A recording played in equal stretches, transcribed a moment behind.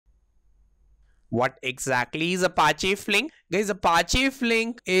What exactly is Apache Flink? Guys, Apache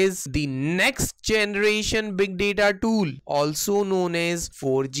Flink is the next generation big data tool, also known as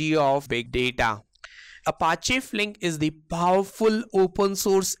 4G of big data. Apache Flink is the powerful open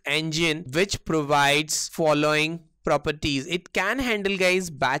source engine which provides following properties. It can handle, guys,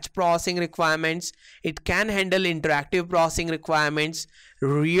 batch processing requirements. It can handle interactive processing requirements,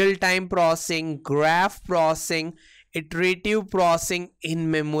 real-time processing, graph processing, iterative processing,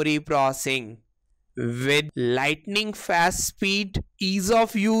 in-memory processing with lightning fast speed, ease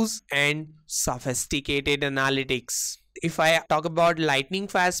of use, and sophisticated analytics. If I talk about lightning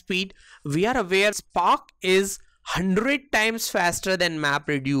fast speed, we are aware Spark is 100 times faster than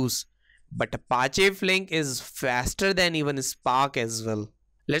MapReduce, but Apache Flink is faster than even Spark as well.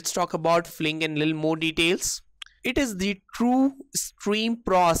 Let's talk about Flink in little more details. It is the true stream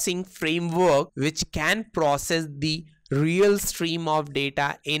processing framework which can process the real stream of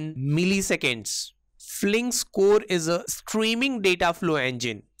data in milliseconds. Flink's core is a streaming data flow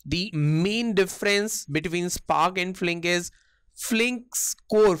engine. The main difference between Spark and Flink is Flink's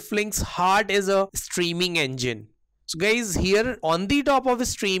core, Flink's heart is a streaming engine. So guys, here on the top of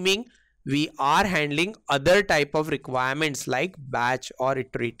streaming, we are handling other type of requirements like batch or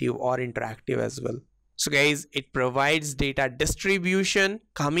iterative or interactive as well. So guys, it provides data distribution,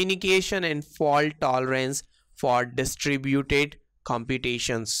 communication, and fault tolerance for distributed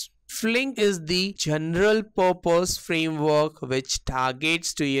computations. Flink is the general purpose framework which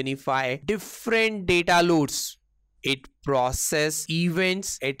targets to unify different data loads. It processes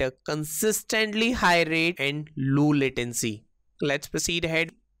events at a consistently high rate and low latency. Let's proceed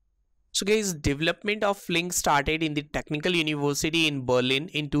ahead. So guys, development of Flink started in the Technical University in Berlin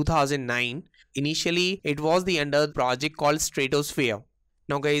in 2009. Initially, it was the under project called Stratosphere.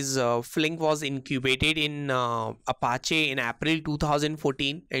 Now guys, Flink was incubated in Apache in April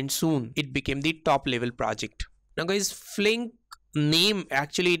 2014 and soon it became the top level project. Now guys, Flink name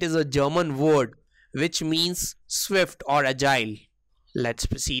actually it is a German word which means swift or agile. Let's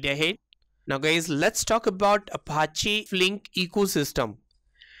proceed ahead. Now guys, let's talk about Apache Flink ecosystem.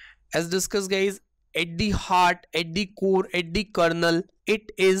 As discussed guys, at the heart, at the core, at the kernel, it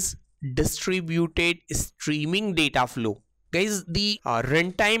is distributed streaming data flow. Guys, the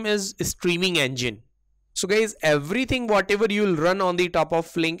runtime is streaming engine. So guys, everything whatever you will run on the top of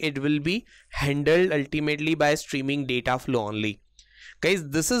Flink, it will be handled ultimately by streaming data flow only. Guys,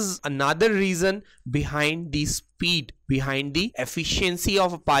 this is another reason behind the speed, behind the efficiency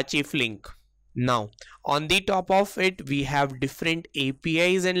of Apache Flink. Now, on the top of it, we have different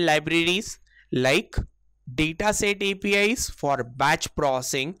APIs and libraries like DataSet APIs for batch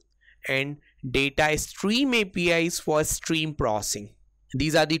processing and DataStream APIs for stream processing.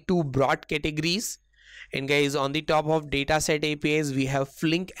 These are the two broad categories. And guys, on the top of DataSet APIs, we have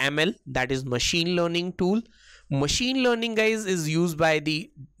Flink ML, that is machine learning tool. Machine learning, guys, is used by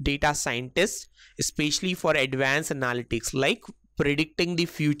the data scientists, especially for advanced analytics like predicting the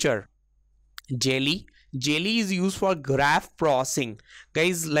future. Jelly is used for graph processing.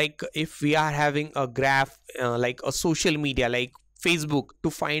 Guys, like if we are having a graph like a social media like Facebook,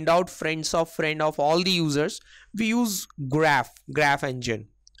 to find out friends of all the users, we use graph engine,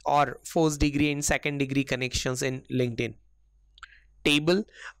 or first degree and second degree connections in LinkedIn. Table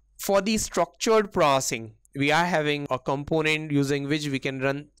for the structured processing, we are having a component using which we can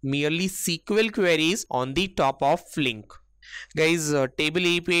run merely SQL queries on the top of Flink. Guys, table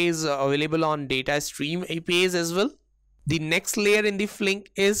API is available on DataStream APIs as well. The next layer in the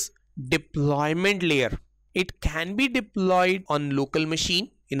Flink is deployment layer. It can be deployed on local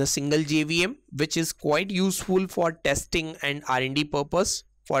machine in a single JVM, which is quite useful for testing and R&D purpose,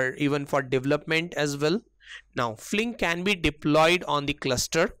 for even for development as well. Now, Flink can be deployed on the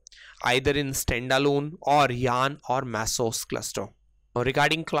cluster either in standalone or Yarn or Mesos cluster.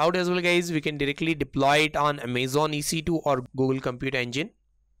 Regarding cloud as well, guys, we can directly deploy it on Amazon EC2 or Google Compute Engine.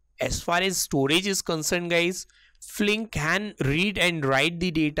 As far as storage is concerned, guys, Flink can read and write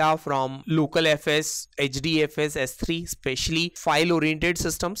the data from local FS, HDFS, S3, especially file-oriented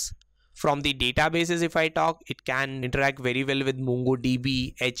systems. From the databases, if I talk, it can interact very well with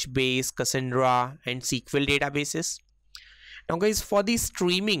MongoDB, HBase, Cassandra, and SQL databases. Now, guys, for the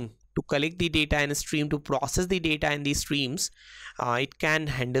streaming, to collect the data and stream, to process the data in the streams, it can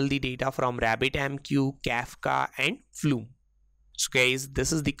handle the data from RabbitMQ, Kafka, and Flume. So guys,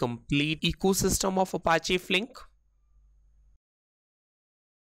 this is the complete ecosystem of Apache Flink.